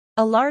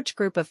A large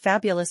group of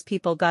fabulous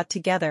people got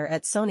together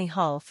at Sony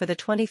Hall for the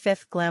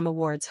 25th Glam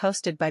Awards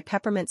hosted by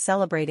Peppermint,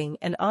 celebrating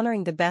and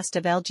honoring the best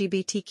of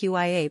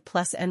LGBTQIA+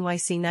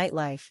 NYC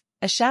nightlife.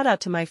 A shout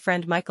out to my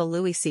friend Michael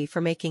Louisi for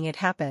making it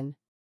happen.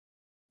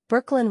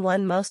 Brooklyn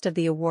won most of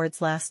the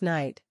awards last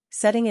night,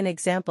 setting an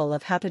example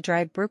of how to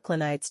drive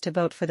Brooklynites to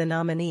vote for the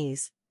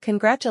nominees.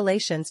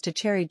 Congratulations to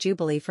Cherry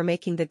Jubilee for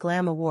making the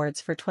Glam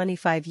Awards for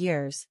 25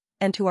 years,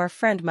 and to our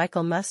friend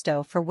Michael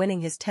Musto for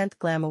winning his 10th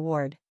Glam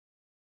Award.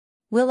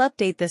 We'll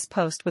update this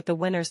post with the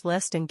winners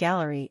list and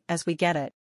gallery as we get it.